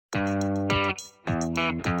Hi.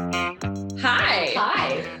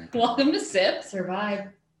 Hi. Welcome to Sip Survive.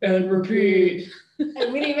 and Repeat.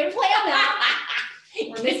 And we didn't even plan that.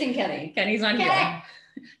 We're missing Kenny. Kenny's not here.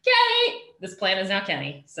 Kenny! This plan is now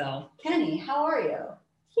Kenny, so. Kenny, how are you?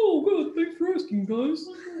 Oh, good. Thanks for asking, guys.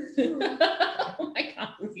 Oh my God,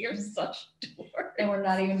 we are such dorks. And we're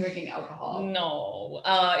not even drinking alcohol. No.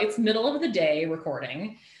 It's middle of the day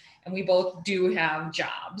recording, and we both do have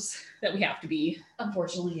jobs that we have to be.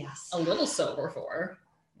 Unfortunately, yes. A little sober for.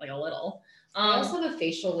 Like a little. I also have a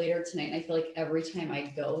facial later tonight, and I feel like every time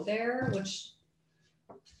I go there, which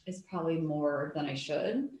is probably more than I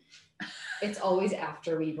should, it's always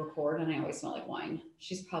after we record, and I always smell like wine.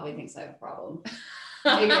 She probably thinks I have a problem.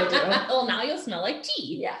 Maybe I do. Well, now you'll smell like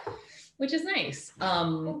tea. Yeah. Which is nice.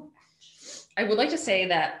 I would like to say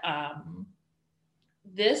that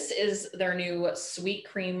this is their new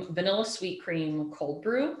vanilla sweet cream cold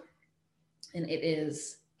brew. And it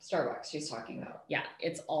is Starbucks she's talking about. Yeah,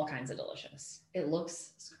 it's all kinds of delicious. It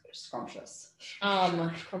looks scrumptious.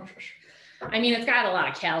 Scrumptious. I mean, it's got a lot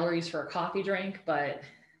of calories for a coffee drink, but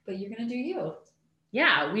you're gonna do you.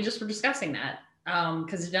 Yeah, we just were discussing that.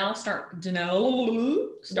 Because Janelle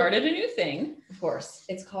started a new thing. Of course.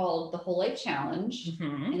 It's called the Whole Life Challenge.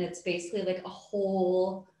 Mm-hmm. And it's basically like a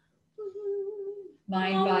whole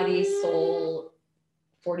mind, body, soul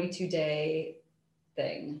 42-day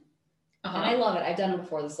thing. Uh-huh. And I love it. I've done it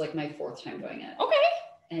before. This is like my 4th time doing it. Okay.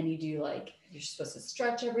 And you do you're supposed to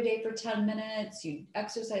stretch every day for 10 minutes. You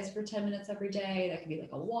exercise for 10 minutes every day. That could be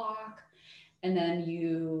like a walk. And then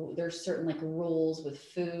there's certain rules with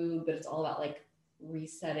food, but it's all about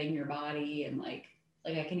resetting your body and like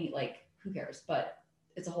I can eat who cares, but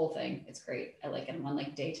it's a whole thing. It's great. I like it. I'm on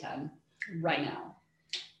day 10 right now.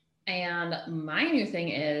 And my new thing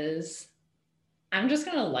is I'm just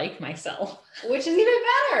gonna like myself, which is even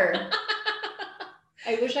better.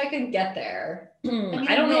 I wish I could get there.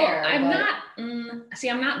 I don't know. I'm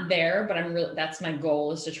not there, but that's my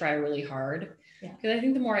goal, is to try really hard. Yeah. Because I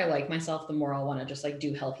think the more I like myself, the more I'll want to just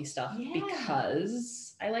do healthy stuff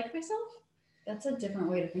because I like myself. That's a different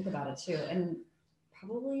way to think about it too. And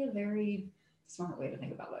probably a very smart way to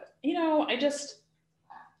think about it.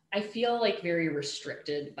 I feel very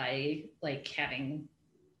restricted by having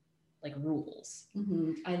rules.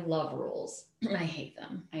 Mm-hmm. I love rules. I hate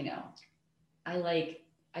them. I know.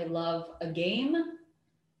 I love a game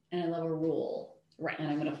and I love a rule. Right. And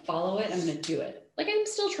I'm going to follow it. I'm going to do it. I'm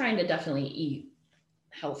still trying to definitely eat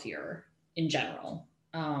healthier in general.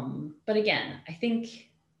 But again, I think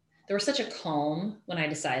there was such a calm when I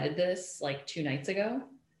decided this 2 nights ago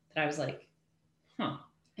that I was like, huh.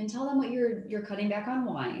 And tell them what you're cutting back on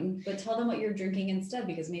wine, but tell them what you're drinking instead,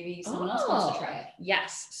 because maybe someone else wants to try it.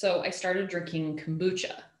 Yes. So I started drinking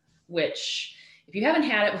kombucha, which if you haven't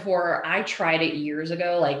had it before, I tried it years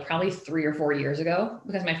ago, probably 3 or 4 years ago,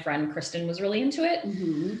 because my friend Kristen was really into it.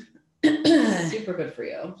 Mm-hmm. Super good for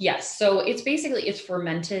you. Yes. So it's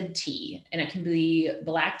fermented tea, and it can be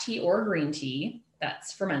black tea or green tea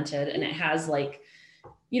that's fermented, and it has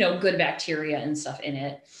good bacteria and stuff in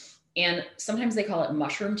it. And sometimes they call it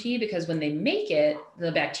mushroom tea because when they make it,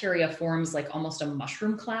 the bacteria forms almost a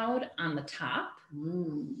mushroom cloud on the top.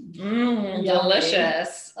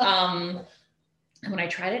 Delicious. And when I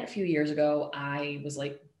tried it a few years ago, I was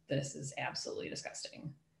like, this is absolutely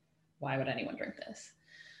disgusting. Why would anyone drink this?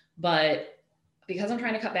 But because I'm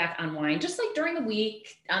trying to cut back on wine, just during the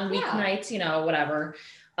week, on weeknights, whatever.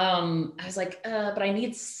 I was like, but I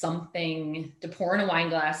need something to pour in a wine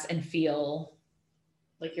glass and feel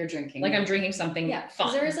like you're drinking. I'm drinking something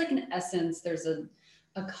fun. There is an essence. There's a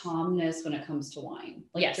calmness when it comes to wine.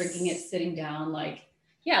 Drinking it, sitting down, I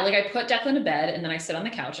put Declan to bed and then I sit on the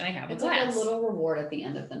couch and I have a glass. It's a little reward at the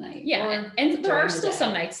end of the night. Yeah. And there are still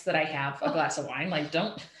some nights that I have a glass of wine.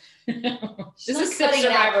 Don't. This is Sip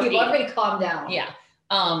Survivor. People, everybody calm down. Yeah.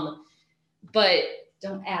 But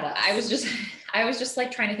don't add us. I was just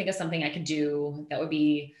trying to think of something I could do that would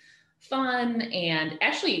be fun. And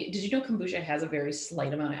actually, did you know kombucha has a very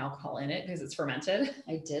slight amount of alcohol in it because it's fermented?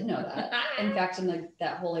 I did know that. In fact, in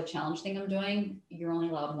that Whole Life Challenge thing I'm doing, you're only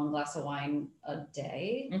allowed 1 glass of wine a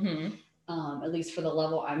day. Mm-hmm. At least for the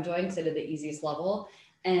level I'm doing, because I did the easiest level.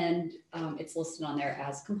 And it's listed on there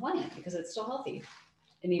as compliant because it's still healthy.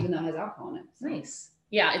 And even though it has alcohol in it. So. Nice.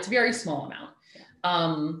 Yeah, it's a very small amount. Yeah.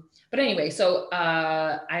 But anyway, so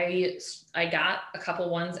I got a couple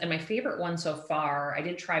ones, and my favorite one so far, I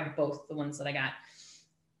did try both the ones that I got.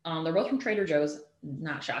 They're both from Trader Joe's,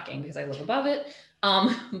 not shocking because I live above it.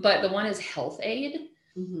 But the one is Health Aid.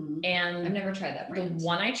 Mm-hmm. And I've never tried that brand. The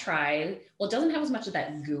one I tried, well, it doesn't have as much of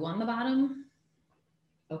that goo on the bottom.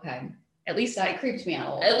 Okay. At least That creeped me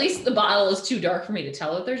out. At least the bottle is too dark for me to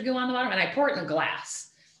tell that there's goo on the bottom, and I pour it in a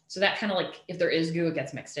glass. So that kind of like, if there is goo, it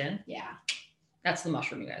gets mixed in. Yeah. That's the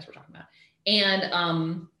mushroom you guys were talking about.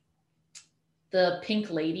 And the pink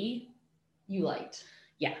lady. You liked.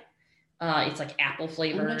 Yeah. It's like apple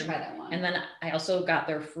flavored. I'm gonna try that one. And then I also got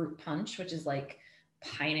their fruit punch, which is like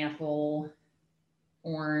pineapple,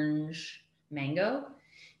 orange, mango.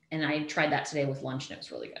 And I tried that today with lunch and it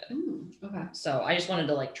was really good. Okay. So I just wanted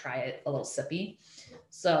to like try it a little sippy.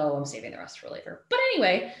 So I'm saving the rest for later. But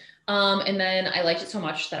anyway, and then I liked it so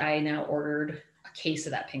much that I now ordered a case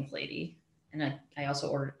of that pink lady. And I also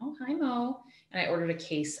ordered, oh, hi Mo. And I ordered a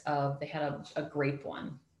case of, they had a grape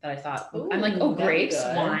one that I thought, ooh, I'm like, oh, grapes,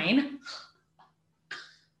 wine.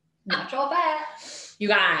 Natural fat. You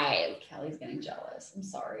guys. Callie's getting jealous. I'm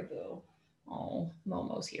sorry, boo. Oh,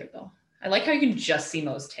 Momo's here though. I like how you can just see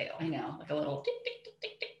Mo's tail. I know. Like a little tick, tick, tick,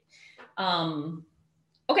 tick, tick.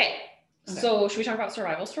 Okay. So should we talk about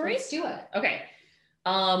survival stories? Let's do it. Okay.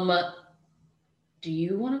 Do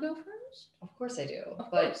you want to go first? Of course I do.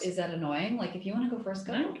 Of but course. Is that annoying? Like if you want to go first,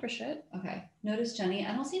 go. I don't give a shit. Okay. Notice, Jenny,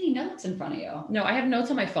 I don't see any notes in front of you. No, I have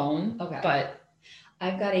notes on my phone. Okay. But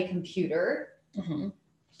I've got a computer and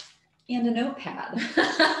a notepad.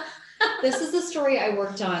 This is the story I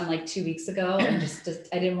worked on like 2 weeks ago and just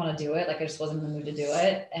I didn't want to do it. Like I just wasn't in the mood to do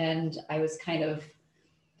it. And I was kind of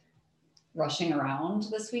rushing around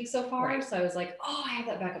this week so far. Right. So I was like, oh, I have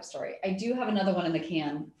that backup story. I do have another one in the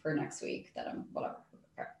can for next week that I'm whatever.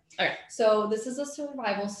 Okay. So this is a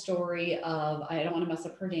survival story of, I don't want to mess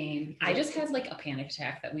up her name. I just had like a panic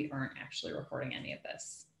attack that we aren't actually recording any of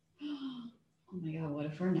this. Oh my God, what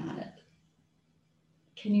if we're not?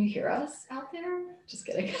 Can you hear us out there? Just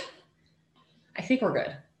kidding. I think we're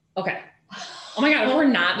good. Okay. Oh my God, if we're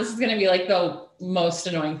not, this is going to be like the most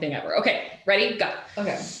annoying thing ever. Okay. Ready? Go.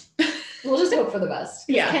 Okay. We'll just hope for the best.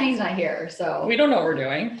 Yeah. Kenny's not here. So we don't know what we're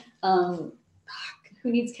doing.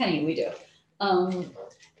 Who needs Kenny? We do. Her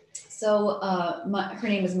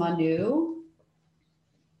name is Manu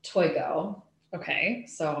Toigo. Okay.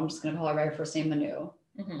 So I'm just going to call her by her first name, Manu.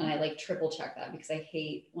 Mm-hmm. And I like triple check that because I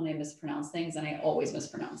hate when I mispronounce things and I always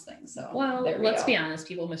mispronounce things. So well, let's be honest,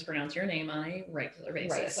 people mispronounce your name on a regular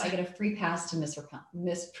basis. Right. So I get a free pass to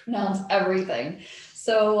mispronounce everything.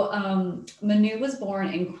 So Manu was born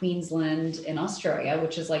in Queensland in Australia,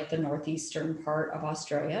 which is like the northeastern part of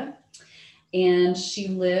Australia. And she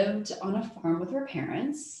lived on a farm with her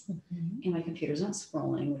parents. Mm-hmm. And my computer's not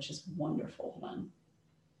scrolling, which is wonderful. Hold on.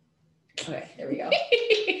 Okay, there we go.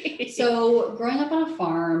 So growing up on a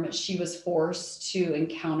farm, she was forced to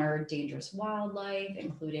encounter dangerous wildlife,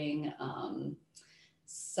 including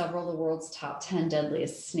several of the world's top 10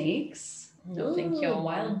 deadliest snakes. No, thank you.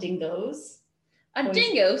 Wild dingoes. A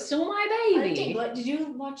dingo stole my baby. Did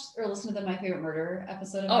you watch or listen to the My Favorite Murder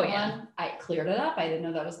episode of that one? Yeah. I cleared it up. I didn't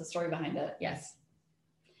know that was the story behind it. Yes.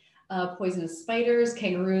 Poisonous spiders,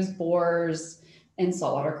 kangaroos, boars, and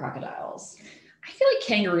saltwater crocodiles. I feel like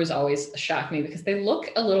kangaroos always shock me because they look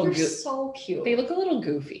a little so cute. They look a little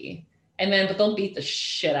goofy. But they'll beat the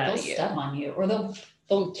shit out of you. They'll step on you or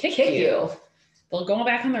they'll kick you. They'll go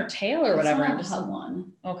back on their tail or whatever. I have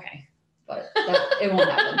one. Okay. But it won't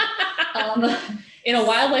happen. In a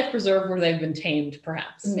wildlife preserve where they've been tamed,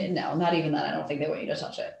 perhaps. No, not even that. I don't think they want you to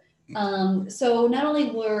touch it. So not only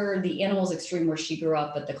were the animals extreme where she grew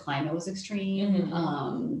up, but the climate was extreme.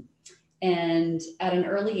 Mm-hmm. And at an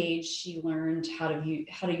early age, she learned how to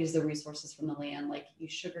use the resources from the land, like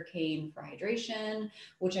use sugarcane for hydration,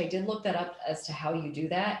 which I did look that up as to how you do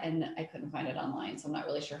that. And I couldn't find it online. So I'm not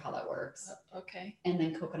really sure how that works. Okay. And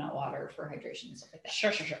then coconut water for hydration and stuff like that.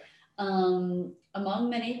 Sure. Among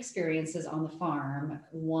many experiences on the farm,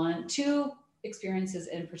 two experiences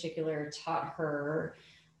in particular taught her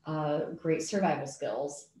great survival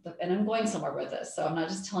skills. And I'm going somewhere with this, so I'm not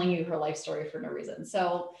just telling you her life story for no reason.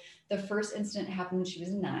 So the first incident happened when she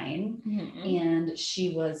was 9, mm-hmm. and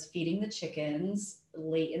she was feeding the chickens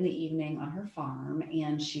late in the evening on her farm,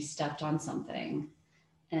 and she stepped on something,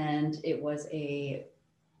 and it was a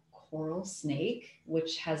coral snake,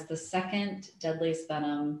 which has the second deadliest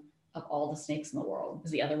venom of all the snakes in the world.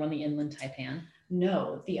 Is the other one the inland taipan?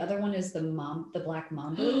 No, the other one is the black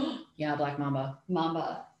mamba. Yeah, black mamba.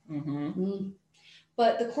 Mamba. Mm-hmm. Mm-hmm.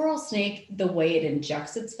 But the coral snake, the way it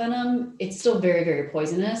injects its venom, it's still very, very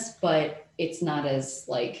poisonous, but it's not as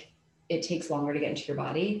it takes longer to get into your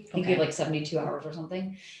body. I think you have 72 hours or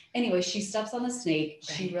something. Anyway, she steps on the snake.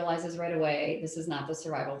 Okay. She realizes right away, this is not the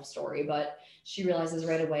survival story, but she realizes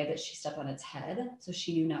right away that she stepped on its head. So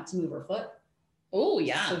she knew not to move her foot. Oh,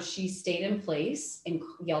 yeah. So she stayed in place and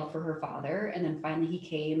yelled for her father. And then finally he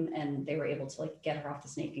came and they were able to get her off the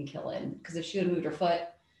snake and kill it. Because if she would have moved her foot,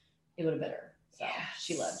 it would have bit her. So Yes.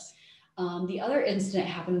 she lived. The other incident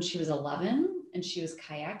happened when she was 11 and she was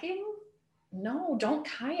kayaking. No, don't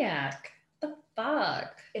kayak. What the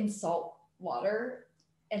fuck? In salt water,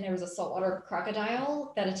 and there was a saltwater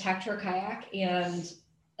crocodile that attacked her kayak and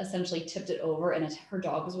essentially tipped it over, and her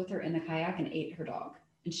dog was with her in the kayak and ate her dog,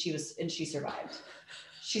 and she survived.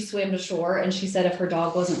 She swam to shore, and she said if her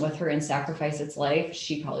dog wasn't with her and sacrificed its life,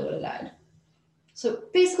 she probably would have died. So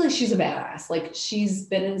basically she's a badass. Like, she's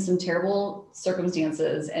been in some terrible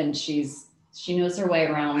circumstances, and she knows her way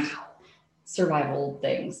around survival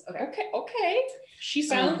things. Okay. She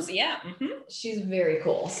sounds, yeah. Mm-hmm. She's very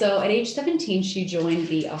cool. So at age 17, she joined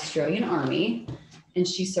the Australian Army, and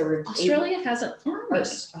she served. Australia has an army.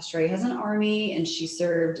 Australia has an army, and she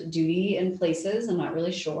served duty in places. I'm not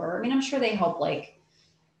really sure. I mean, I'm sure they help like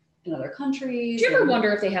in other countries. Do you ever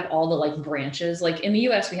wonder if they have all the like branches? Like in the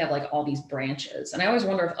US, we have like all these branches. And I always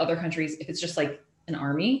wonder if other countries, if it's just like an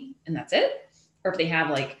army and that's it, or if they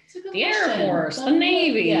have like the Air Force, the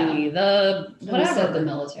Navy, the whatever. The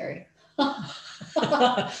military.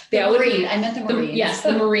 The Marine. I meant the Marines. Yes,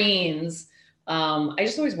 the Marines. I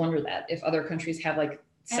just always wonder that if other countries have like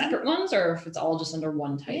separate ones or if it's all just under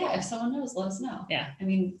one title. Yeah, if someone knows, let us know. Yeah. I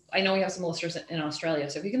mean, I know we have some listeners in Australia,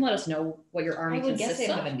 so if you can let us know what your army consists of. I would guess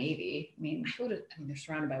they have a navy. I mean, they're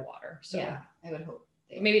surrounded by water. So yeah, I would hope.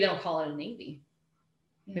 Maybe they don't call it a navy.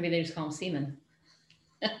 Yeah. Maybe they just call them seamen.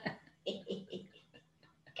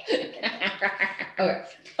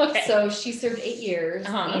 Okay. So she served 8 years,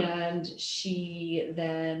 and she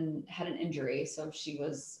then had an injury. So she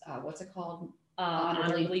was, what's it called?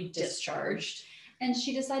 Honorably discharged. And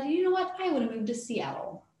she decided, you know what? I want to move to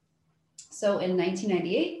Seattle. So in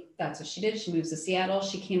 1998, that's what she did. She moves to Seattle.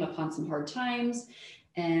 She came upon some hard times,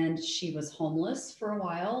 and she was homeless for a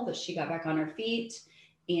while, but she got back on her feet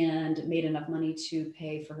and made enough money to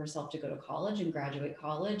pay for herself to go to college and graduate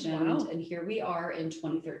college. And here we are in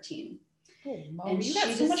 2013. Oh, Mom, and you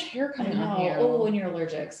got so much hair coming out here. Oh, and you're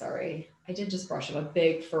allergic. Sorry. I did just brush it. A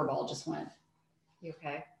big fur ball just went. You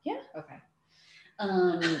okay? Yeah. Okay.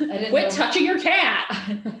 I didn't Quit touching your cat.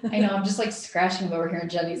 I know. I'm just like scratching him over here,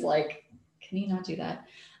 and Jenny's like, "Can you not do that?"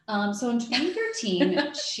 So in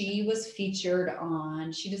 2013, she was featured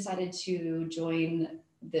on. She decided to join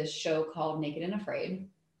this show called Naked and Afraid,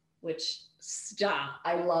 which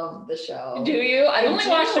I love the show. Do you? I only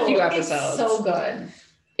watched a few episodes. It's so good.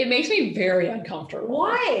 It makes me very uncomfortable.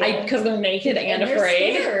 Why? Because they're naked and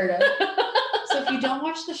afraid. Scared. So if you don't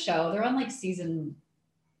watch the show, they're on like season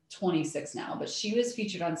 26 now, but she was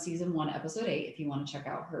featured on season 1, episode 8. If you want to check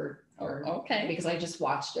out her, okay, because I just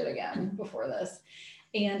watched it again before this.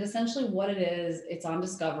 And essentially what it is, it's on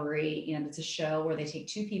Discovery, and it's a show where they take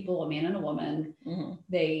 2 people, a man and a woman. Mm-hmm.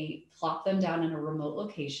 They plop them down in a remote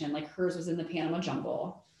location. Like hers was in the Panama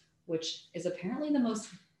jungle, which is apparently the most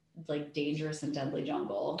like dangerous and deadly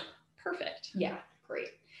jungle. Perfect. Yeah, great.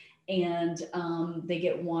 And they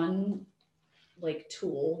get one like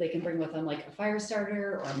tool they can bring with them, like a fire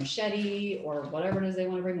starter or a machete or whatever it is they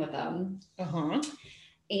want to bring with them.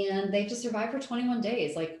 And they have to survive for 21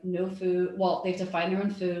 days, like no food. Well, they have to find their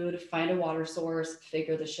own food, find a water source,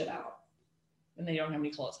 figure the shit out. And they don't have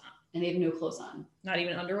any clothes on. And they have no clothes on. Not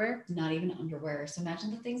even underwear? Not even underwear. So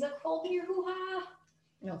imagine the things that crawl up in your hoo-ha.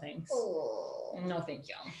 No thanks. Oh. No thank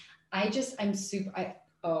you. I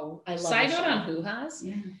love Side note on hoo-has.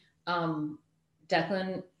 Yeah.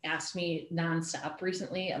 Declan asked me nonstop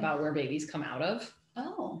recently about where babies come out of.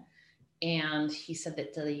 Oh. And he said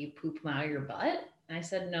that do you poop them out of your butt? And I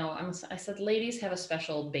said no. I said ladies have a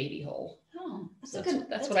special baby hole. Oh,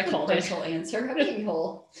 that's what I called it. Answer, a baby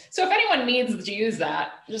hole. So if anyone needs to use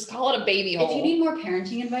that, just call it a baby hole. If you need more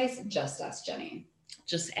parenting advice, just ask Jenny.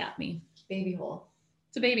 Just at me. Baby hole.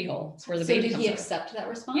 It's a baby hole. It's where the baby comes out. So did he accept that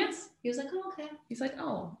response? Yes. He was like, oh, okay. He's like,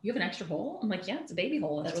 oh, you have an extra hole? I'm like, yeah, it's a baby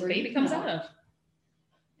hole. That's where the baby comes out of.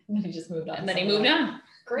 And then he just moved on. And then he moved on.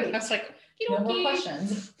 Great. I was like, no more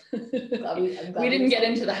questions. We didn't get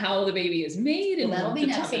into the how the baby is made. And that'll be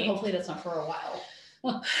next, and hopefully that's not for a while.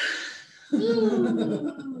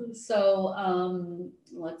 So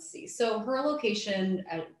let's see. So her location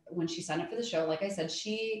when she signed up for the show, like I said,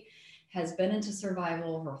 she has been into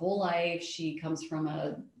survival her whole life. She comes from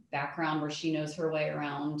a background where she knows her way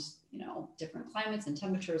around, different climates and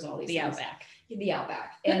temperatures and all these things. The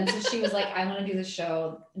Outback. And so she was like, I want to do this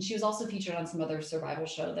show. And she was also featured on some other survival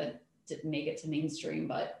show that didn't make it to mainstream,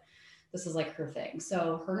 but this is like her thing.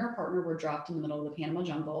 So her and her partner were dropped in the middle of the Panama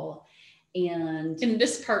jungle. And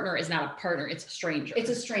this partner is not a partner, it's a stranger. It's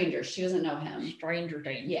a stranger. She doesn't know him. Stranger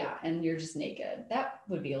danger. Yeah, and you're just naked. That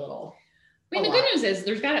would be a little. I mean, the good news is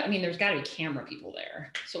there's got to be camera people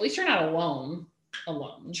there. So at least you're not alone.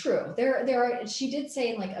 alone. True. There are, she did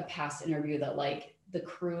say in like a past interview that like the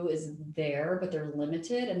crew is there, but they're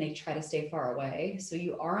limited and they try to stay far away. So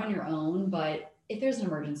you are on your own, but if there's an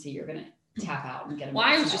emergency, you're going to tap out and get a Well,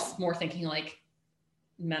 I was just more thinking like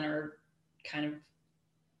men are kind of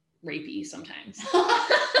rapey sometimes.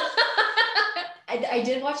 I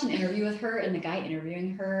did watch an interview with her, and the guy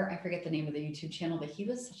interviewing her, I forget the name of the YouTube channel, but he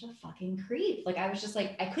was such a fucking creep. Like, I was just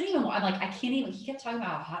like, I couldn't even, I'm like, I can't even, he kept talking about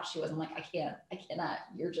how hot she was. I'm like, I cannot.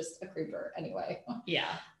 You're just a creeper anyway. Yeah.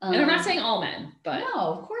 And I'm not saying all men, but. No,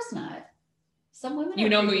 of course not. Some women you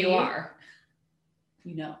know creepy. Who you are.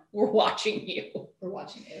 You know. We're watching you. We're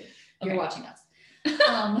watching you. You're watching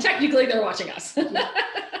us. Technically, they're watching us. Yeah.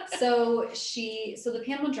 So the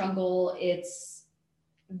Panama jungle, it's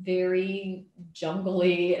very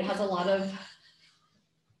jungly. It has a lot of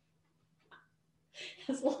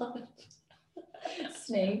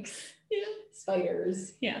snakes,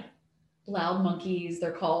 spiders, loud monkeys.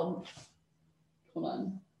 They're called. Hold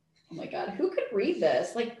on. Oh my God, who could read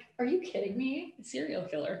this? Like, are you kidding me? Serial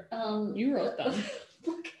killer. You wrote them.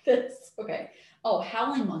 Look at this. Okay. Oh,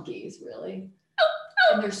 howling monkeys, really?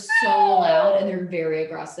 And they're so loud and they're very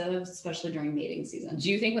aggressive, especially during mating season. Do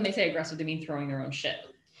you think when they say aggressive, they mean throwing their own shit?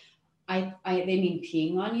 They mean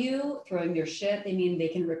peeing on you, throwing their shit. They mean they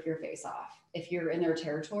can rip your face off. If you're in their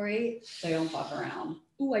territory, they don't fuck around.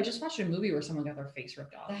 Ooh, I just watched a movie where someone got their face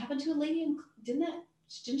ripped off. That happened to a lady didn't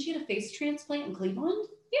she get a face transplant in Cleveland?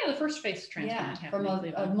 Yeah, the first face transplant happened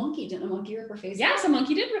from a monkey. Didn't a monkey rip her face off? Yes, a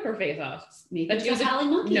monkey did rip her face off. Maybe it was a howling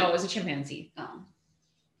monkey. No, it was a chimpanzee. Oh.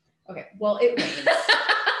 Okay. Well, it rains.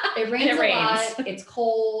 It rains a lot. It's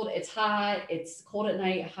cold. It's hot. It's cold at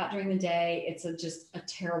night, hot during the day. It's just a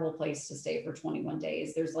terrible place to stay for 21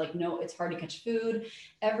 days. There's like it's hard to catch food.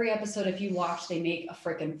 Every episode, if you watch, they make a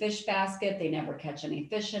freaking fish basket. They never catch any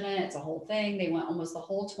fish in it. It's a whole thing. They went almost the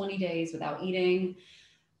whole 20 days without eating.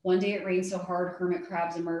 One day it rained so hard, hermit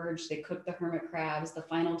crabs emerged. They cooked the hermit crabs. The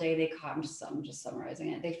final day they caught, I'm just summarizing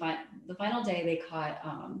it. The final day they caught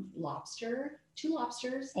lobster, 2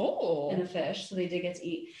 lobsters and a fish. So they did get to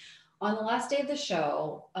eat. On the last day of the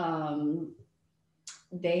show,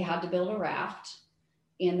 they had to build a raft,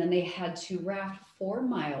 and then they had to raft 4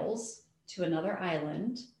 miles to another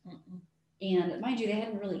island. And mind you, they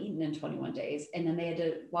hadn't really eaten in 21 days. And then they had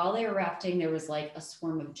to, while they were rafting, there was like a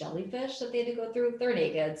swarm of jellyfish that they had to go through. They're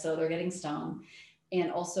naked, so they're getting stung.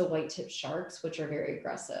 And also white-tipped sharks, which are very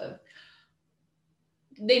aggressive.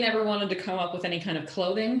 They never wanted to come up with any kind of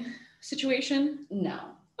clothing situation? No.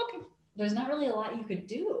 Okay. There's not really a lot you could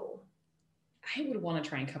do. I would want to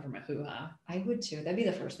try and cover my hoo-ha. I would too. That'd be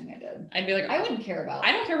the first thing I did. I'd be like, I wouldn't care about.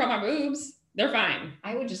 I don't care about my boobs. They're fine.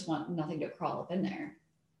 I would just want nothing to crawl up in there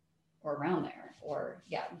or around there. Or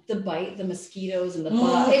the bite, the mosquitoes and the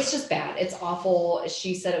bug. It's just bad. It's awful.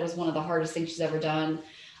 She said it was one of the hardest things she's ever done.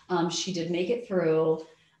 She did make it through.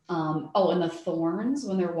 And the thorns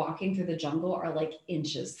when they're walking through the jungle are like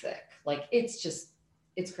inches thick. Like it's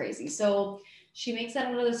crazy. So she makes that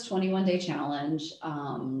out of this 21-day challenge.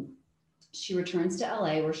 She returns to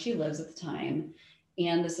LA where she lives at the time.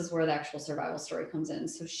 And this is where the actual survival story comes in.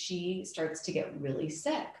 So she starts to get really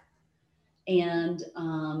sick. And,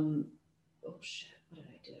 oh shit, what did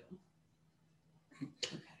I do?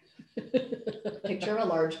 Okay. Picture of a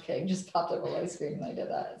large pig just popped up on my screen when I did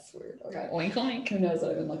that. It's weird. Okay. Oink, oink. Who knows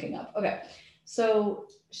what I've been looking up? Okay. So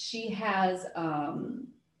she has a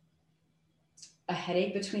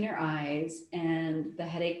headache between her eyes, and the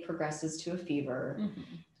headache progresses to a fever. Mm-hmm.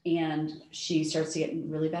 And she starts to get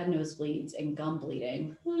really bad nosebleeds and gum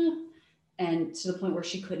bleeding. And to the point where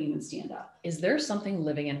she couldn't even stand up. Is there something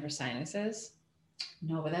living in her sinuses?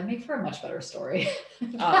 No, but that'd make for a much better story.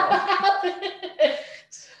 Oh.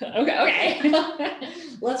 Okay.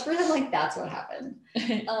 Let's pretend like that's what happened.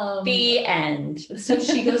 The end. So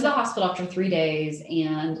she goes to the hospital after 3 days,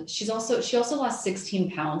 and she also lost 16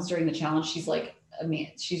 pounds during the challenge. She's like,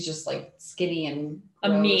 she's just like skinny and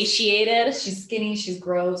gross. Emaciated. She's skinny. She's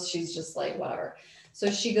gross. She's just like whatever. So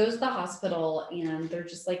she goes to the hospital, and they're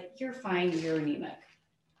just like, "You're fine. You're anemic."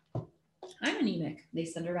 I'm anemic. They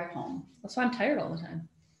send her back home. That's why I'm tired all the time.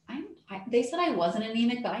 They said I wasn't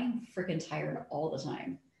anemic, but I am freaking tired all the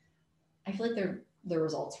time. I feel like their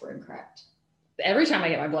results were incorrect. Every time I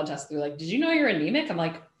get my blood test, they're like, "Did you know you're anemic?" I'm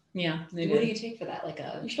like, "Yeah." What do you take for that?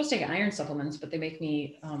 You're supposed to take iron supplements, but they make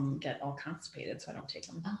me get all constipated, so I don't take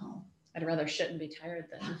them. Oh. I'd rather shit and be tired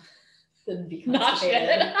than be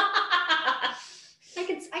constipated.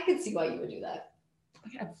 I could see why you would do that.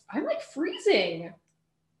 I'm like freezing.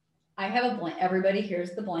 I have a blanket. Everybody,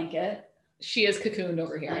 here's the blanket. She is cocooned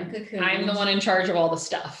over here. I'm cocooned. I'm the one in charge of all the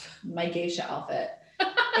stuff. My geisha outfit.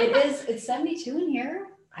 It's 72 in here.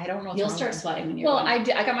 I don't know. You'll start sweating when you're well, I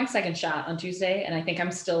got my second shot on Tuesday, and I think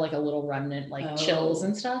I'm still like a little remnant, like chills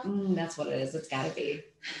and stuff. That's what it is. It's got to be.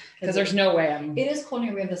 Because there's no way I'm. It is cold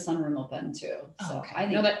here. We have the sunroom open too. So okay. I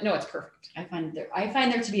think no, it's perfect. I find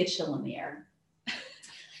there to be a chill in the air.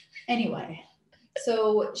 Anyway,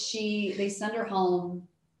 so they send her home,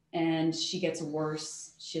 and she gets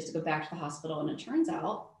worse. She has to go back to the hospital, and it turns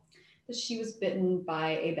out that she was bitten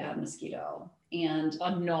by a bad mosquito, and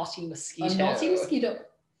a naughty mosquito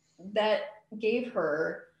that gave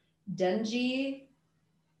her dengue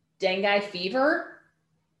fever.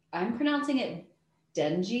 I'm pronouncing it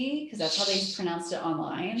dengue because that's how they pronounced it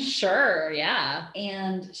online. Sure, yeah.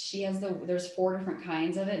 And she has there's 4 different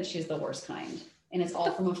kinds of it, and she has the worst kind. And it's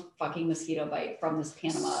all from a fucking mosquito bite from this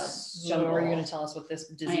Panama jungle. So are you going to tell us what this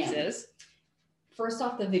disease is? First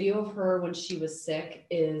off, the video of her when she was sick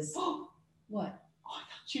is what? Oh, I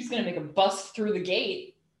thought she was going to make a bust through the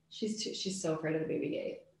gate. She's so afraid of the baby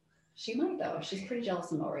gate. She might though. She's pretty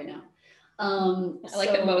jealous of Mo right now. I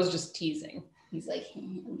like that Mo's just teasing. He's like,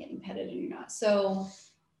 I'm getting petted and you're not. So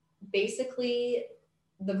basically,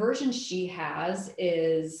 the version she has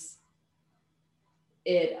is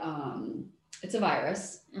it's a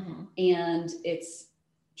virus, and it's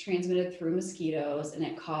transmitted through mosquitoes, and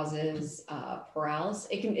it causes paralysis.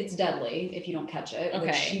 It's deadly if you don't catch it.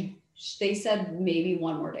 Okay. They said maybe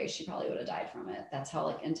one more day she probably would have died from it. That's how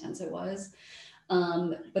like intense it was.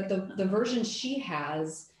 But the version she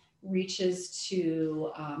has reaches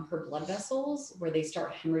to her blood vessels where they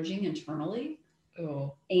start hemorrhaging internally.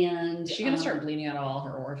 Oh. And is she gonna start bleeding out of all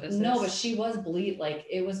her orifices? No, but she was like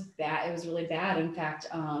it was bad. It was really bad. In fact,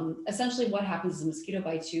 essentially what happens is a mosquito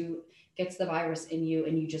bites you, gets the virus in you,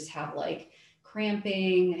 and you just have like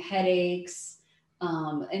cramping, headaches.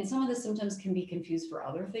 And some of the symptoms can be confused for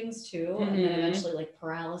other things too. And then eventually like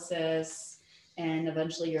paralysis, and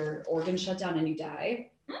eventually your organs shut down and you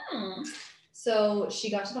die. So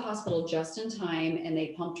she got to the hospital just in time, and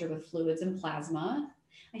they pumped her with fluids and plasma.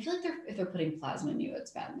 I feel like if they're putting plasma in you,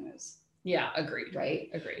 it's bad news. Yeah, agreed. Right?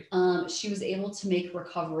 Agreed. She was able to make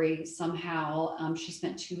recovery somehow. She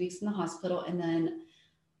spent 2 weeks in the hospital, and then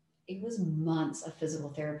it was months of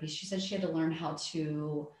physical therapy. She said she had to learn how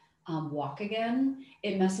to walk again.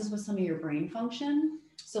 It messes with some of your brain function.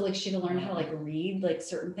 So like she had to learn how to like read like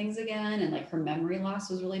certain things again, and like her memory loss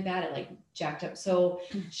was really bad. It like jacked up. So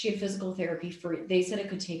she had physical therapy they said it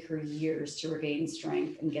could take her years to regain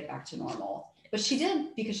strength and get back to normal. But she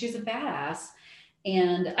did, because she's a badass.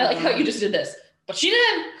 And I like how you just did this, but she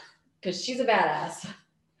did, because she's a badass.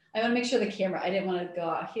 I want to make sure the camera, I didn't want to go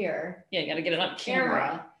out here. Yeah, you got to get it on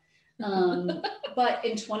camera. But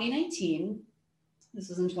in 2019, this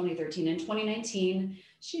was in 2013, in 2019,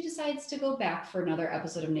 she decides to go back for another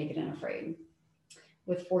episode of Naked and Afraid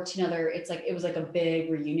with 14 other, it was like a big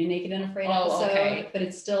reunion Naked and Afraid episode, okay. But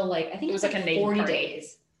it's still like, I think it was like a 40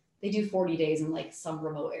 days. They do 40 days in like some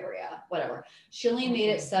remote area, whatever. She only made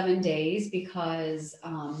it 7 days because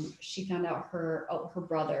she found out her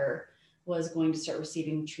brother was going to start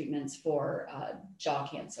receiving treatments for jaw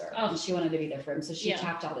cancer. And she wanted to be there for him. So she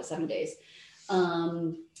tapped out at 7 days.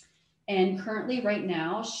 And currently right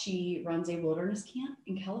now she runs a wilderness camp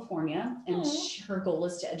in California, and her goal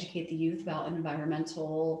is to educate the youth about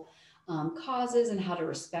environmental causes and how to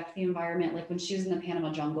respect the environment. Like when she was in the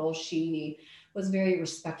Panama jungle, she was very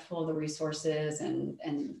respectful of the resources, and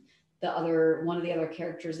one of the other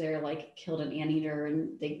characters there like killed an anteater,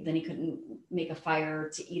 and then he couldn't make a fire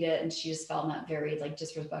to eat it, and she just found that very like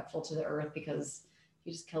disrespectful to the earth because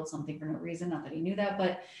he just killed something for no reason. Not that he knew that,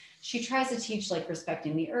 but she tries to teach like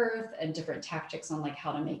respecting the earth and different tactics on like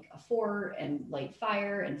how to make a fort and light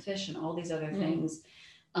fire and fish and all these other things.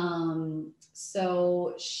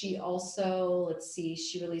 So she also,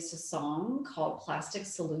 she released a song called Plastic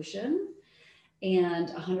Solution, and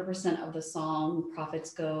 100% of the song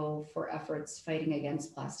profits go for efforts fighting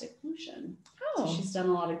against plastic pollution. So she's done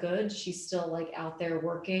a lot of good. She's still like out there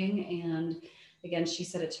working. And again, she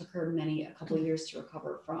said it took her a couple of years to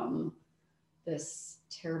recover from this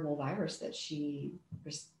terrible virus that she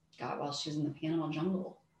got while she was in the Panama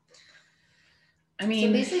jungle. I mean,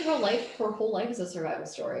 so basically her whole life is a survival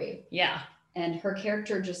story. Yeah. And her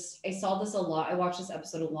character I saw this a lot. I watched this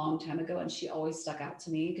episode a long time ago, and she always stuck out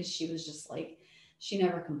to me because she was just like, she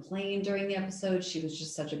never complained during the episode. She was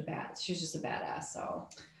just she was just a badass. So,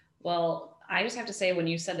 well, I just have to say, when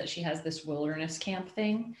you said that she has this wilderness camp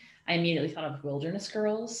thing, I immediately thought of Wilderness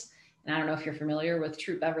Girls. And I don't know if you're familiar with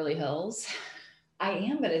Troop Beverly Hills. I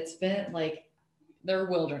am, but it's been like, they're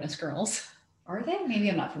wilderness girls. Are they? Maybe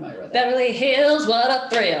I'm not familiar with it. Beverly Hills, what a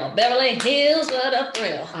thrill. Beverly Hills, what a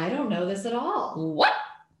thrill. I don't know this at all. What?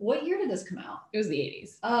 What year did this come out? It was the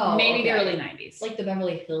 80s. Oh, maybe the okay. early 90s. Like the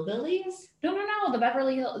Beverly Hillbillies? No, the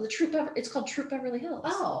Beverly Hills, it's called Troop Beverly Hills.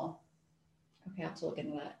 Oh. Okay, I have to look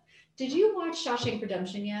into that. Did you watch Shawshank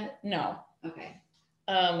Redemption yet? No. Okay.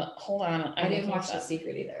 Hold on. I didn't watch The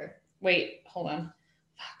Secret either. Wait, hold on.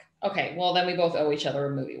 Fuck. Okay, well then we both owe each other a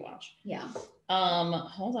movie watch. Yeah.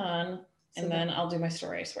 Hold on. And then I'll do my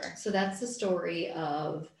story, I swear. So that's the story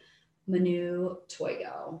of Manu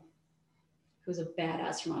Toigo, who's a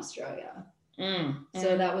badass from Australia.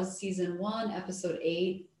 So that was season 1, episode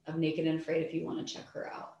 8 of Naked and Afraid, if you want to check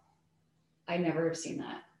her out. I never have seen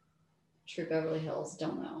that. True Beverly Hills,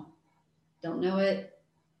 don't know. Don't know it.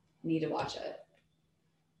 Need to watch it.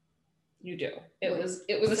 You do. It was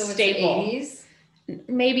a so staple. It's the 80s?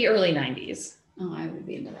 Maybe early 90s. Oh, I would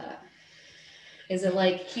be into that. Is it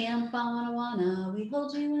like Camp Wanna, we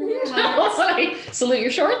hold you in your hearts? Salute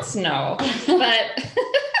your shorts? No. But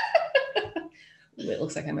it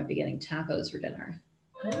looks like I might be getting tacos for dinner.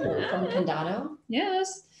 Oh, from Condado?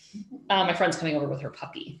 Yes. My friend's coming over with her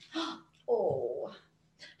puppy. Oh.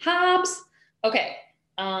 Hobbs. Okay.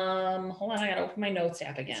 Hold on, I gotta open my notes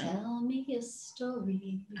app again. Tell me a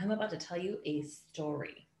story. I'm about to tell you a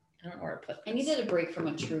story. I don't know where to put this. I needed a break from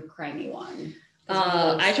a true crimey one.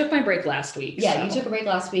 I took my break last week. Yeah, so. You took a break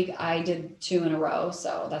last week. I did 2 in a row,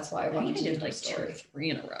 so that's why I wanted to do like story. 2 or 3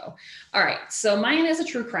 in a row. All right, so mine is a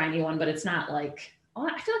true crimey one, but it's not like.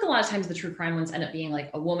 I feel like a lot of times the true crime ones end up being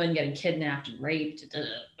like a woman getting kidnapped and raped.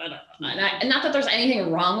 And not that there's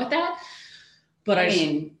anything wrong with that, but I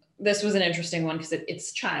mean, this was an interesting one because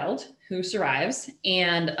it's a child who survives.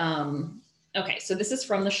 And okay, so this is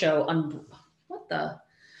from the show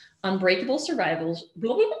Unbreakable Survivors.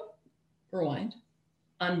 Blah, blah, blah. Rewind.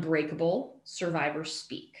 Unbreakable Survivors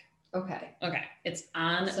Speak. Okay. It's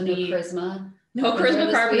on so no charisma. No charisma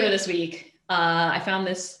Carpenter this week. I found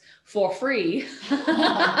this for free.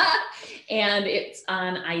 And it's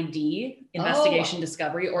on ID, Investigation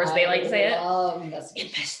Discovery, or as they like to say it,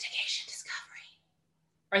 Investigation Discovery.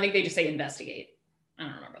 Or I think they just say investigate. I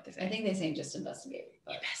don't remember what they say. I think they say just investigate.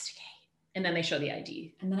 But. Investigate. And then they show the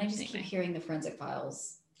ID. And then I just keep hearing the Forensic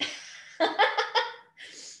Files.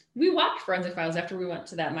 We watched Forensic Files after we went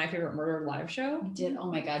to that My Favorite Murder live show. We did.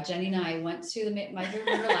 Oh my God. Jenny and I went to the My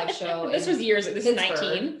Favorite Murder live show. This was years. This is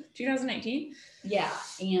 2019. Yeah.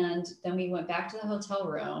 And then we went back to the hotel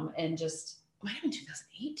room and just. Might have been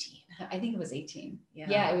 2018. I think it was 18. Yeah.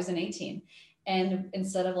 Yeah, it was in 18. And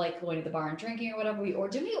instead of like going to the bar and drinking or whatever,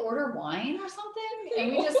 did we order wine or something?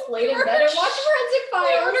 And we just laid in bed and watched Forensic Files.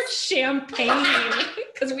 We ordered champagne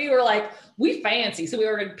because we were like, we fancy. So we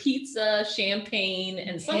ordered pizza, champagne,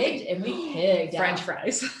 and something. And we pigged French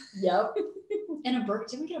fries. Yep. And a burger.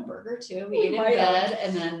 Did we get a burger too? We ate in bed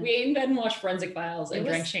and then. We ate in bed and watched Forensic Files and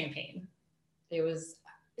drank champagne. It was.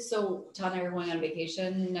 So Todd and I are going on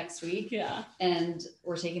vacation next week. Yeah. And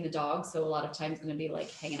we're taking the dog. So a lot of time's going to be like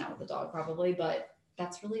hanging out with the dog probably. But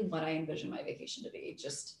that's really what I envision my vacation to be.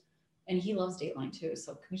 And he loves Dateline too.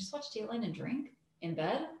 So can we just watch Dateline and drink in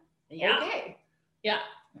bed? Yeah. Okay. Yeah,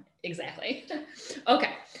 exactly.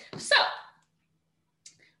 Okay. So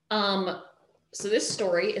this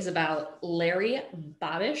story is about Larry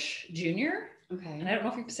Babish Jr. Okay. And I don't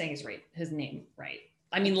know if I'm saying his name right.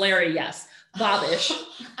 I mean, Larry, yes. Babish.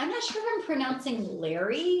 I'm not sure if I'm pronouncing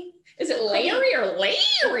Larry. Is it Larry or Larry?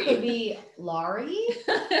 It could be Larry.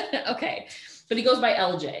 Okay. But he goes by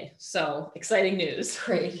LJ. So exciting news.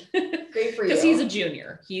 Great. Great for you. Because he's a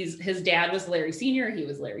junior. His dad was Larry Sr. He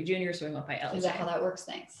was Larry Jr. So he went by LJ. Is that how that works?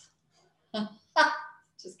 Thanks.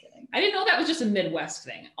 Just kidding. I didn't know that was just a Midwest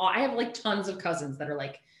thing. I have like tons of cousins that are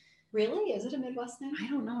like. Really? Is it a Midwest thing? I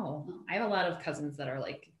don't know. Oh. I have a lot of cousins that are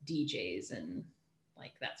like DJs and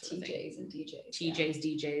like that sort of thing. TJs and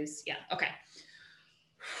DJs. DJs. Yeah. Okay.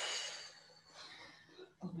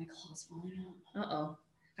 Oh, my claw's falling out. Uh-oh.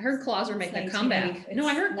 I heard claws were making a comeback. No,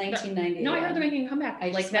 I heard 1990. No, I heard they're making a comeback.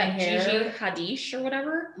 Like that Gigi Hadid or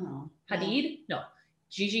whatever. Oh. Hadid? No.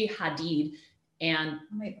 Gigi Hadid and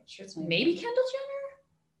maybe Kendall Jenner?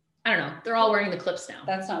 I don't know. They're all wearing the clips now.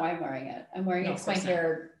 That's not why I'm wearing it. I'm wearing it because my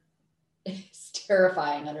hair is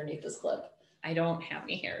terrifying underneath this clip. I don't have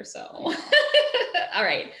any hair, so. All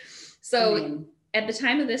right. So at the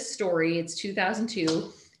time of this story, it's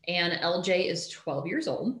 2002, and LJ is 12 years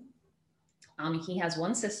old. He has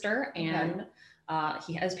one sister, and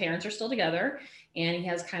his parents are still together, and he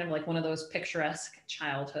has kind of like one of those picturesque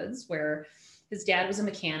childhoods where his dad was a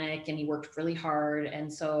mechanic and he worked really hard,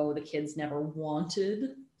 and so the kids never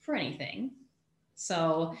wanted for anything.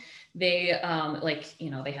 So they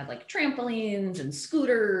they had like trampolines and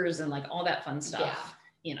scooters and like all that fun stuff. Yeah.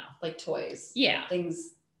 You know, like toys. Yeah.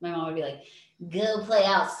 Things My mom would be like, go play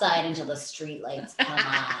outside until the street lights come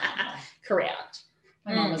on. Correct.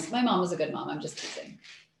 My mom was a good mom. I'm just teasing.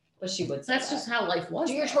 But she would say that's that. just how life was.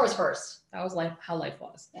 Do your chores first. That was how life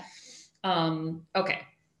was. Yeah. Okay.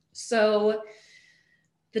 So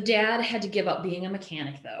the dad had to give up being a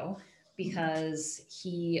mechanic though, because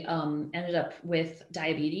he ended up with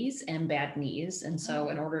diabetes and bad knees. And so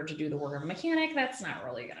in order to do the work of a mechanic, that's not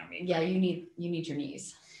really going to be. Yeah, you need your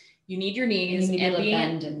knees. You need your knees,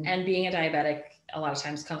 and being a diabetic a lot of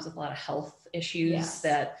times comes with a lot of health issues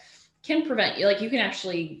that can prevent you. Like you can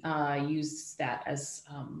actually use that as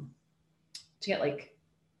to get like,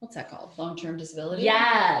 what's that called? Long-term disability?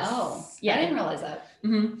 Yes. Oh, yeah. I didn't realize that.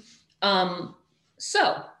 Mm-hmm.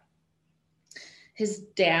 So his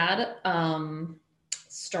dad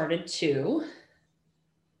started to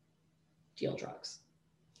deal drugs.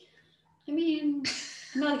 I mean,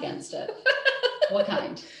 I'm not against it. What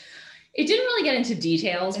kind? It didn't really get into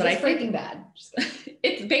details, but I think Breaking Bad.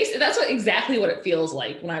 It's basically that's exactly what it feels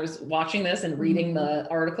like when I was watching this and reading the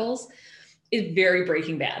articles. It's very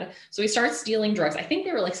Breaking Bad. So he starts stealing drugs. I think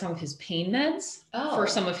they were like some of his pain meds for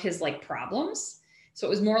some of his like problems. So it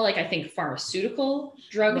was more like I think pharmaceutical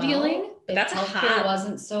drug dealing. But that's healthcare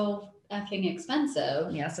wasn't so effing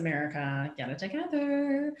expensive. Yes, America, get it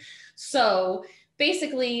together. So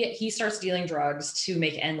basically he starts dealing drugs to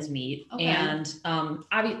make ends meet. Okay. And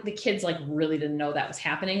obviously the kids like really didn't know that was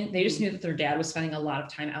happening. They just knew that their dad was spending a lot of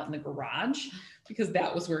time out in the garage because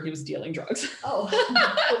that was where he was dealing drugs. Oh,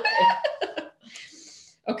 okay.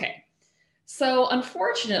 Okay. So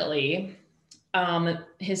unfortunately,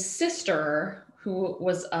 his sister, who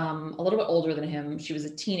was a little bit older than him, she was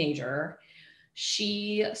a teenager,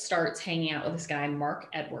 she starts hanging out with this guy, Mark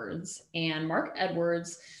Edwards. And Mark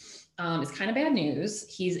Edwards is kind of bad news.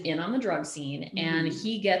 He's in on the drug scene and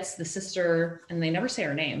he gets the sister, and they never say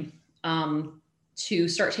her name, to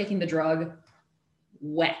start taking the drug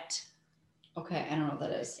wet. Okay, I don't know what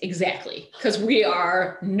that is. Exactly, because we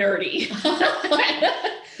are nerdy.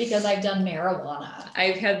 Because I've done marijuana.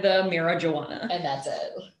 I've had the marijuana. And that's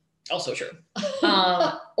it. Also true.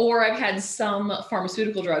 Or I've had some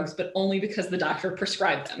pharmaceutical drugs, but only because the doctor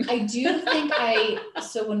prescribed them. I do think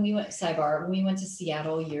so when we went to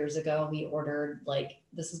Seattle years ago, we ordered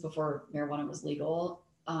this is before marijuana was legal.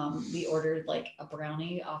 We ordered like a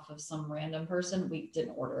brownie off of some random person. We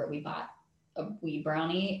didn't order it. We bought a weed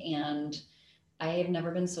brownie, and I have never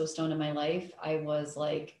been so stoned in my life. I was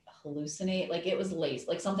like hallucinate, like it was laced,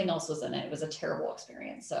 like something else was in it. It was a terrible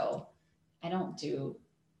experience. So I'll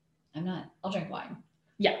drink wine.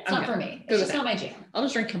 Yeah. It's not for me. It's just not my jam. I'll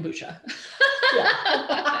just drink kombucha.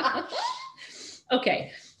 Yeah.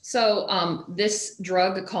 Okay. So this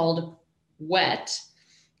drug called wet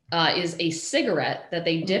is a cigarette that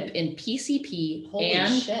they dip in PCP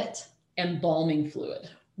and embalming fluid.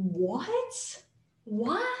 What?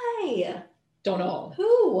 Why? Don't know.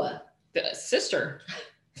 Who? The sister.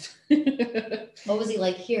 What was he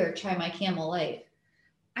like? Here, try my Camel Light.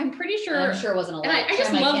 I'm pretty sure. And I'm sure it wasn't a light. And I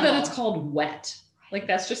just love that it's called wet. Like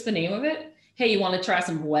that's just the name of it. Hey, you want to try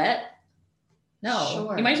some wet? No.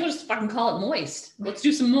 Sure. You might as well just fucking call it moist. Let's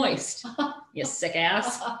do some moist. You sick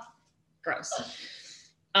ass. Gross.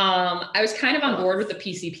 I was kind of on board with the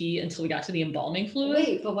PCP until we got to the embalming fluid.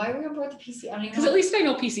 Wait, but why were you on board with the PCP? Because at least I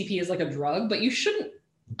know PCP is like a drug, but you shouldn't,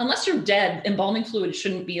 unless you're dead, embalming fluid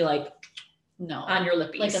shouldn't be like on your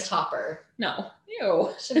lippies. Like a topper. No.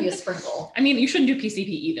 Ew. Shouldn't be a sprinkle. I mean, you shouldn't do PCP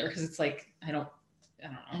either because it's like, I don't know.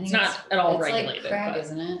 It's not at all regulated. Like crack,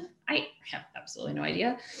 isn't it? I have absolutely no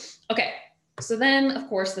idea. Okay. So then, of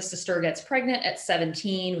course, the sister gets pregnant at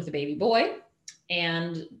 17 with a baby boy.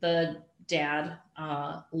 And the dad,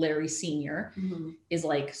 Larry Sr., is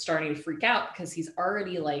like starting to freak out because he's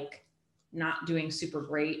already like not doing super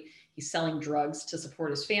great. He's selling drugs to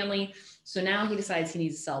support his family. So now he decides he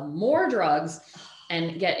needs to sell more drugs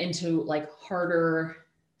and get into like harder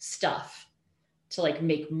stuff to like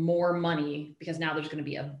make more money because now there's going to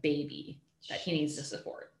be a baby that he needs to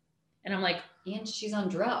support. And I'm like, and she's on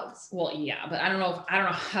drugs. Well, yeah, but I don't know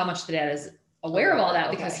how much the dad is aware of all that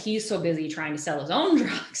because he's so busy trying to sell his own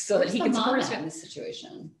drugs so that he can support his family. In this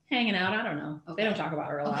situation, hanging out. I don't know. Okay. They don't talk about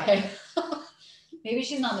her a lot. Okay. Maybe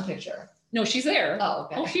she's not in the picture. No, she's there. Oh,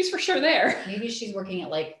 okay. Oh, she's for sure there. Maybe she's working at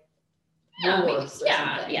like Woolworths or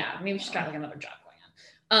something. Yeah. Maybe she's got like another job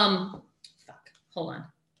going on. Fuck. Hold on.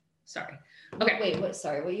 Sorry. Okay. Wait. What?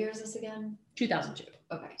 Sorry. What year is this again? 2002.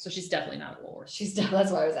 Okay. So she's definitely not at Woolworths.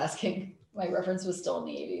 That's why I was asking. My reference was still in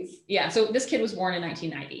the 80s. Yeah. So this kid was born in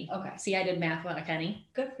 1990. Okay. See, I did math without a Kenny.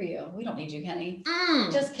 Good for you. We don't need you, Kenny.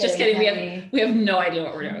 Just kidding. We have no idea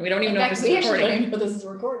what we're doing. We don't even know if this is recording. But this is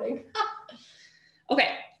recording. Okay.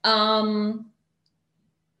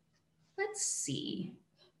 Let's see.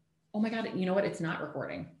 Oh my God. You know what? It's not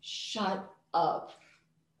recording. Shut up.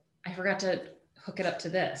 I forgot to hook it up to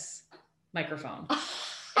this microphone.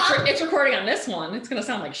 It's recording on this one. It's going to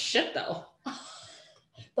sound like shit though.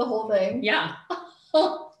 The whole thing? Yeah.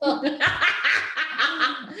 Oh my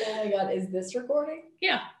God. Is this recording?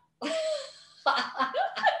 Yeah.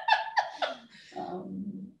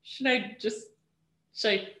 Should I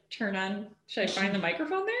find the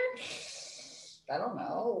microphone there? I don't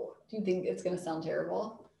know. Do you think it's going to sound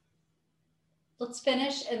terrible? Let's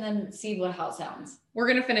finish and then see how it sounds. We're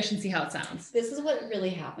going to finish and see how it sounds. This is what really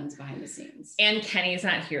happens behind the scenes. And Kenny's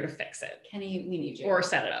not here to fix it. Kenny, we need you. Or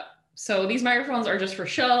set it up. So these microphones are just for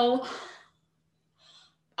show.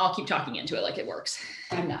 I'll keep talking into it like it works.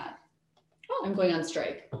 I'm not. Oh. I'm going on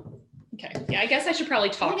strike. Okay. Yeah, I guess I should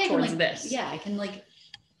probably talk towards this. Yeah, I can okay.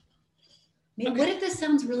 What if this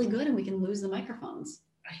sounds really good and we can lose the microphones?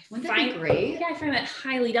 Wouldn't that be great? Yeah, I find that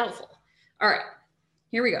highly doubtful. All right,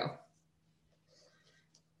 here we go.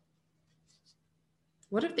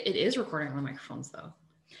 What if it is recording on the microphones though?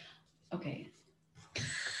 Okay.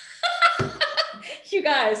 You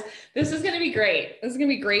guys, this is going to be great. This is going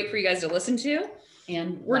to be great for you guys to listen to.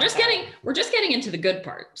 And we're just getting into the good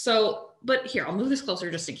part. So, but here, I'll move this closer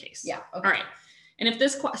just in case. Yeah. Okay. All right. And if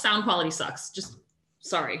this sound quality sucks, just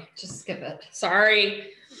skip it.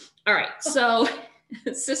 Sorry. All right. So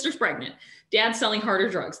sister's pregnant. Dad's selling harder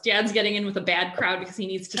drugs. Dad's getting in with a bad crowd because he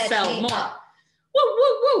needs to sell more. Woo,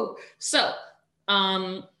 woo, woo. So,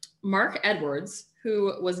 Mark Edwards,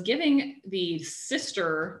 who was giving the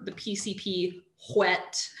sister the PCP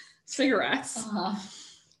wet cigarettes,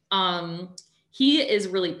 he is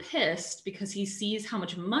really pissed because he sees how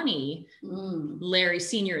much money Larry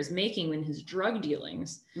Sr. is making in his drug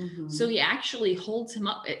dealings. So he actually holds him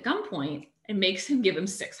up at gunpoint and makes him give him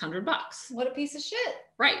 $600. What a piece of shit.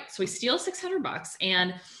 Right. So he steals $600.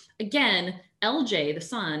 And again, LJ, the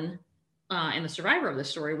son, and the survivor of this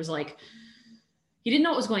story was like, he didn't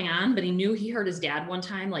know what was going on, but he knew he heard his dad one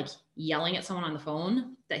time, like yelling at someone on the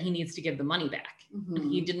phone that he needs to give the money back.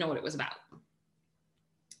 And he didn't know what it was about.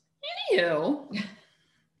 Anywho,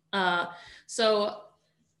 so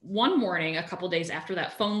one morning, a couple days after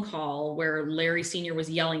that phone call where Larry Sr. was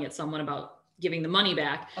yelling at someone about giving the money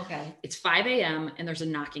back. Okay. It's 5 a.m. and there's a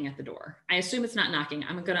knocking at the door. I assume it's not knocking.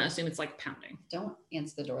 I'm going to assume it's like pounding. Don't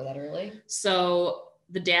answer the door that early. So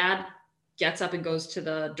the dad gets up and goes to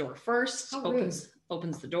the door first,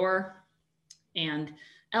 opens the door, and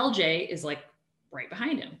LJ is like right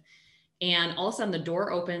behind him. And all of a sudden the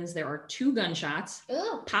door opens. There are 2 gunshots.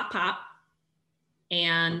 Ugh. Pop, pop.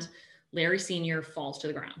 And Larry Sr. falls to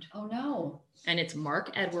the ground. Oh no. And it's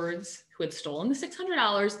Mark Edwards, who had stolen the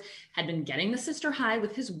 $600, had been getting the sister high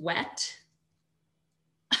with his wet.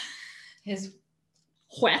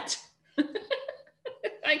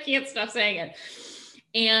 I can't stop saying it.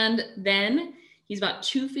 And then he's about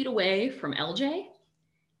 2 feet away from LJ.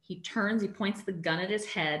 He turns, he points the gun at his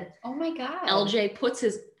head. Oh my God. LJ puts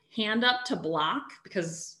his hand up to block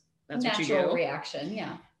because that's what you do. Natural reaction,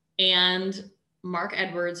 yeah. And Mark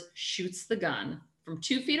Edwards shoots the gun from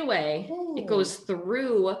 2 feet away. Ooh. It goes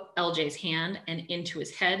through LJ's hand and into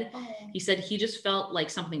his head. Oh. He said he just felt like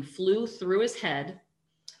something flew through his head.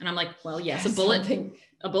 And I'm like, well, yes, a bullet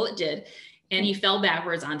did. And he fell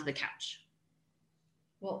backwards onto the couch.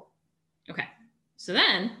 Well, okay. So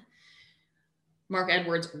then Mark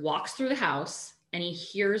Edwards walks through the house and he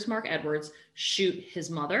hears Mark Edwards shoot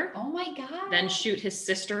his mother. Oh my God. Then shoot his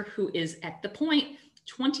sister, who is at the point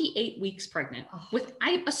 28 weeks pregnant with,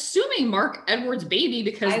 I'm assuming, Mark Edwards' baby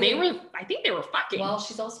because I think they were fucking. Well,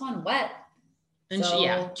 she's also on wet. And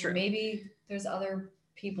so true. Maybe there's other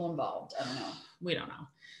people involved. I don't know. We don't know.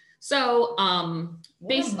 So,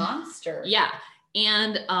 what a monster. Yeah.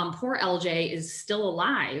 And poor LJ is still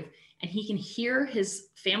alive and he can hear his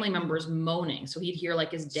family members moaning. So he'd hear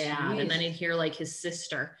like his dad and then he'd hear like his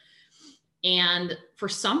sister. And for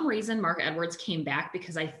some reason, Mark Edwards came back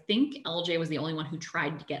because I think LJ was the only one who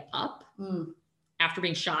tried to get up after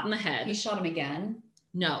being shot in the head. He shot him again?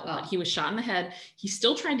 No, but he was shot in the head. He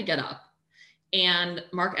still tried to get up. And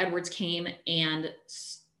Mark Edwards came and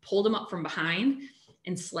pulled him up from behind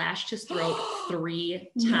and slashed his throat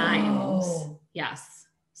 3 times. No. Yes,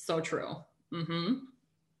 so true.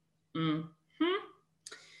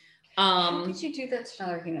 How could you do that to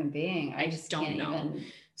another human being? I just don't know. Even...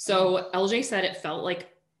 So LJ said it felt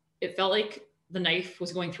like the knife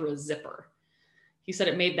was going through a zipper. He said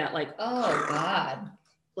it made that like, oh God,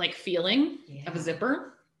 like feeling of a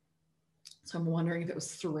zipper. So I'm wondering if it was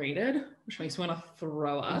serrated, which makes me want to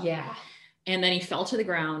throw up. Yeah. And then he fell to the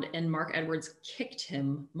ground and Mark Edwards kicked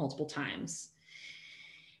him multiple times.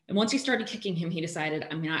 And once he started kicking him, he decided,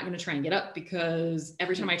 I'm not going to try and get up because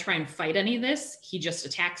every time I try and fight any of this, he just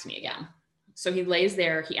attacks me again. So he lays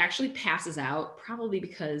there. He actually passes out, probably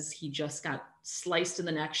because he just got sliced in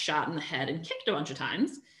the neck, shot in the head, and kicked a bunch of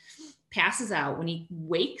times. Passes out. When he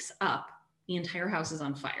wakes up, the entire house is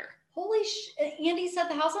on fire. Holy Andy set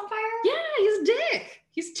the house on fire? Yeah, he's a dick.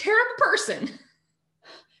 He's a terrible person.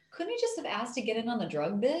 Couldn't he just have asked to get in on the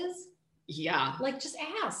drug biz? Yeah. Like, just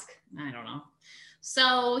ask. I don't know.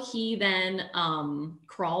 So he then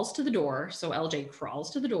crawls to the door. So LJ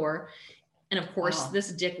crawls to the door. And of course,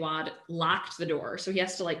 this dickwad locked the door. So he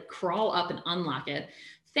has to like crawl up and unlock it.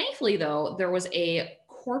 Thankfully, though, there was a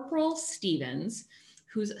Corporal Stevens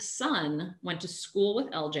whose son went to school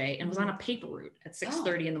with LJ and was on a paper route at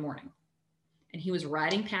 6:30 in the morning. And he was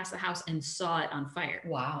riding past the house and saw it on fire.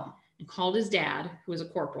 Wow. And called his dad, who was a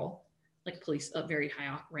corporal, like a very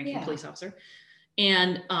high ranking police officer.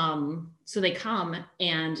 And so they come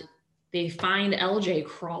and they find LJ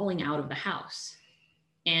crawling out of the house.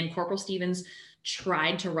 And Corporal Stevens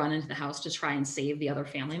tried to run into the house to try and save the other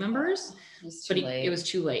family members, but it was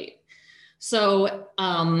too late. So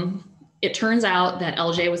it turns out that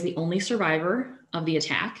LJ was the only survivor of the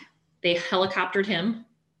attack. They helicoptered him,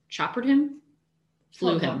 choppered him,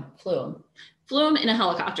 flew him in a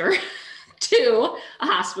helicopter to a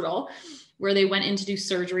hospital where they went in to do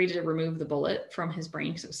surgery to remove the bullet from his brain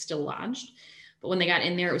because it was still lodged. But when they got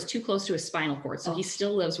in there, it was too close to his spinal cord. So he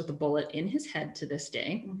still lives with a bullet in his head to this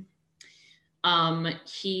day.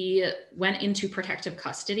 He went into protective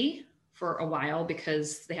custody for a while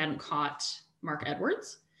because they hadn't caught Mark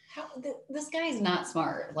Edwards. This guy's not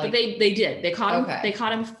smart. Like, but they did. They caught him. They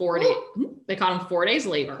caught him 4 days. They caught him 4 days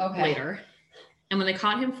later. And when they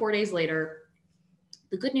caught him 4 days later,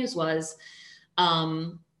 the good news was,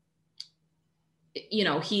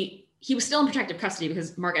 he was still in protective custody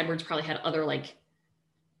because Mark Edwards probably had other like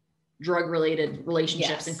drug-related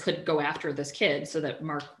relationships and could go after this kid so that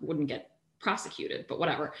Mark wouldn't get prosecuted, but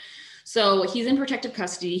whatever. So he's in protective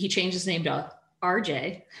custody. He changed his name to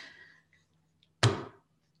RJ.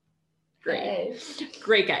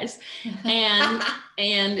 Great guys.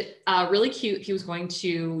 And really cute. He was going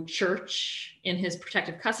to church in his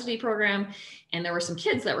protective custody program. And there were some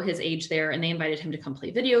kids that were his age there and they invited him to come play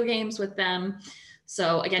video games with them.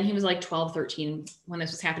 So again, he was like 12, 13 when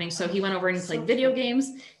this was happening. So he went over and played video games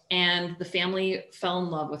and the family fell in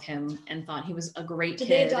love with him and thought he was a great kid. Did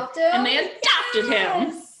they adopt him? And they adopted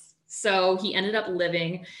him. So he ended up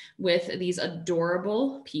living with these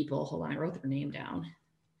adorable people. Hold on, I wrote their name down.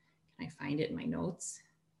 Can I find it in my notes?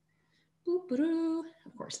 Boop-a-doo.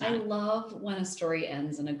 Of course not. I love when a story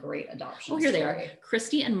ends in a great adoption here story. they are.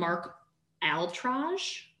 Christy and Mark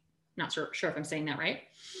Altrage. Not sure if I'm saying that right.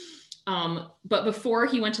 But before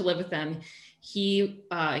he went to live with them, he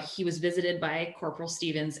was visited by Corporal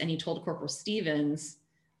Stevens and he told Corporal Stevens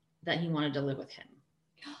that he wanted to live with him.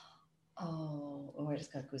 Oh, I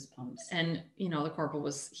just got goosebumps. And, the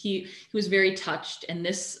corporal he was very touched. And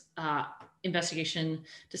this investigation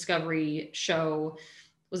discovery show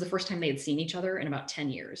was the first time they had seen each other in about 10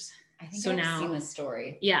 years. I think I've seen this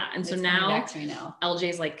story. Yeah. And so now, back to me now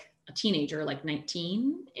LJ's like a teenager, like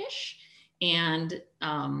 19-ish. And,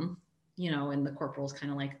 and the corporal's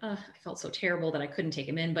kind of like, I felt so terrible that I couldn't take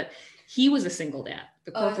him in, but he was a single dad.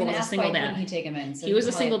 The corporal was a single dad. He take him in. So he was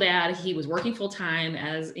a single dad. He was working full time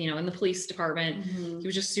as, in the police department. Mm-hmm. He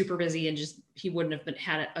was just super busy and he wouldn't have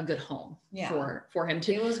had a good home for him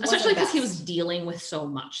to, especially because he was dealing with so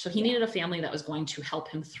much. So he needed a family that was going to help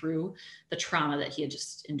him through the trauma that he had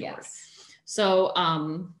just endured. Yes. So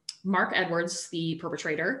Mark Edwards, the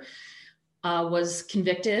perpetrator, was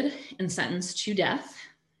convicted and sentenced to death.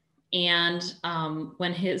 And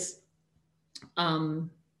when his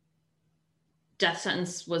death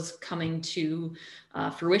sentence was coming to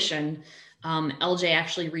fruition, LJ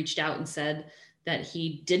actually reached out and said that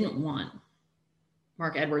he didn't want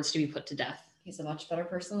Mark Edwards to be put to death. He's a much better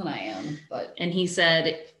person than I am, and he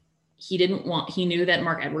said he knew that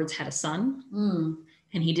Mark Edwards had a son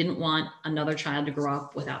and he didn't want another child to grow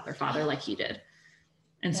up without their father like he did.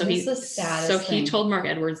 And so he told Mark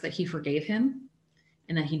Edwards that he forgave him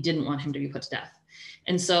and that he didn't want him to be put to death.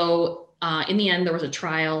 And so in the end, there was a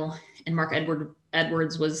trial and Mark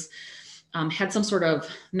Edwards was had some sort of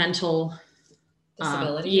mental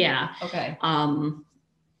disability. Okay.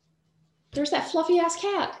 There's that fluffy ass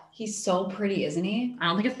cat. He's so pretty, isn't he? I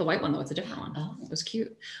don't think it's the white one though. It's a different one. Oh, it was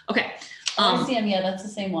cute. Okay. I see him. Yeah, that's the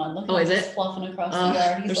same one. Look, is it fluffing across the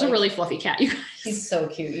yard? There's a really fluffy cat. You guys. He's so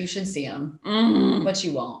cute. You should see him, but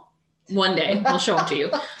you won't. One day we'll show him to you.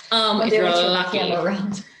 If you're lucky. Camera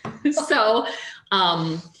around. So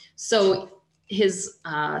his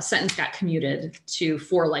sentence got commuted to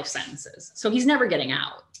 4 life sentences. So he's never getting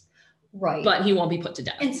out. Right. But he won't be put to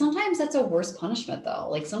death. And sometimes that's a worse punishment though.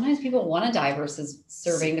 Like sometimes people want to die versus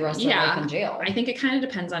serving the rest of their life in jail. I think it kind of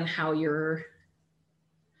depends on how you're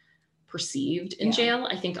perceived in jail.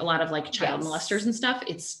 I think a lot of like child molesters and stuff,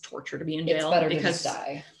 it's torture to be in jail. It's better because to just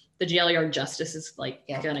die. The jail yard justice is like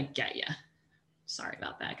gonna get you. Sorry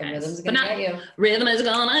about that, guys. Rhythm's gonna get you. Rhythm is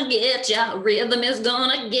gonna get you. Rhythm is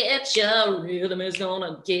gonna get you. Rhythm is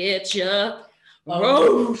gonna get you.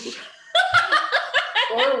 Roof.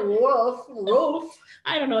 Or woof, roof.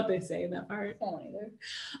 I don't know what they say in that part. I don't either.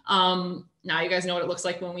 Now you guys know what it looks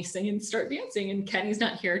like when we sing and start dancing, and Kenny's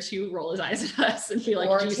not here to roll his eyes at us and be like,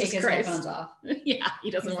 or Jesus take his Christ. headphones off. Yeah,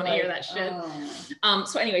 he doesn't want to hear that shit.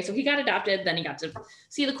 So anyway, so he got adopted, then he got to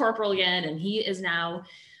see the corporal again, and he is now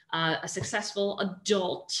a successful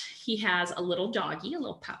adult. He has a little doggy, a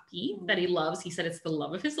little puppy that he loves. He said it's the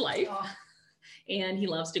love of his life. And he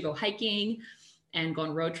loves to go hiking and go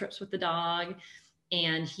on road trips with the dog.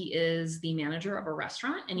 And he is the manager of a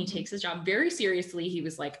restaurant, and he takes his job very seriously. He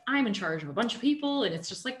was like, I'm in charge of a bunch of people. And it's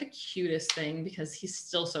just like the cutest thing because he's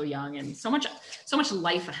still so young and so much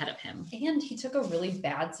life ahead of him. And he took a really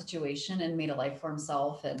bad situation and made a life for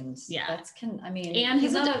himself. And and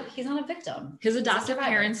he's not a victim. His adoptive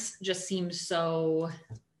parents just seem so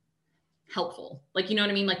helpful. Like, you know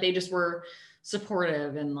what I mean? Like they just were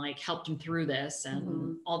supportive and like helped him through this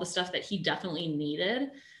and all the stuff that he definitely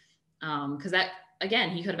needed. Because that,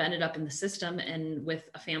 again, he could have ended up in the system and with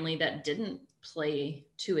a family that didn't play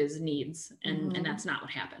to his needs. And that's not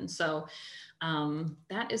what happened. So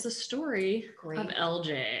that is a story of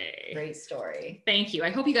LJ. Great story. Thank you.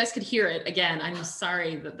 I hope you guys could hear it. Again, I'm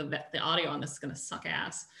sorry that the audio on this is going to suck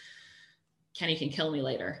ass. Kenny can kill me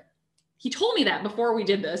later. He told me that before we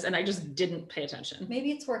did this and I just didn't pay attention.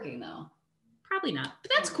 Maybe it's working though. Probably not,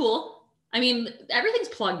 but that's cool. I mean, everything's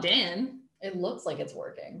plugged in. It looks like it's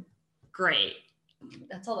working. Great.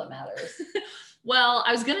 That's all that matters. Well,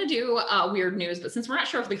 I was going to do weird news, but since we're not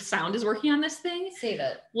sure if the sound is working on this thing, save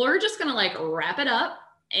it. We're just going to like wrap it up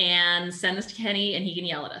and send this to Kenny and he can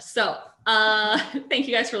yell at us. So thank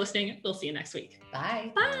you guys for listening. We'll see you next week.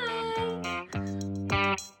 Bye. Bye.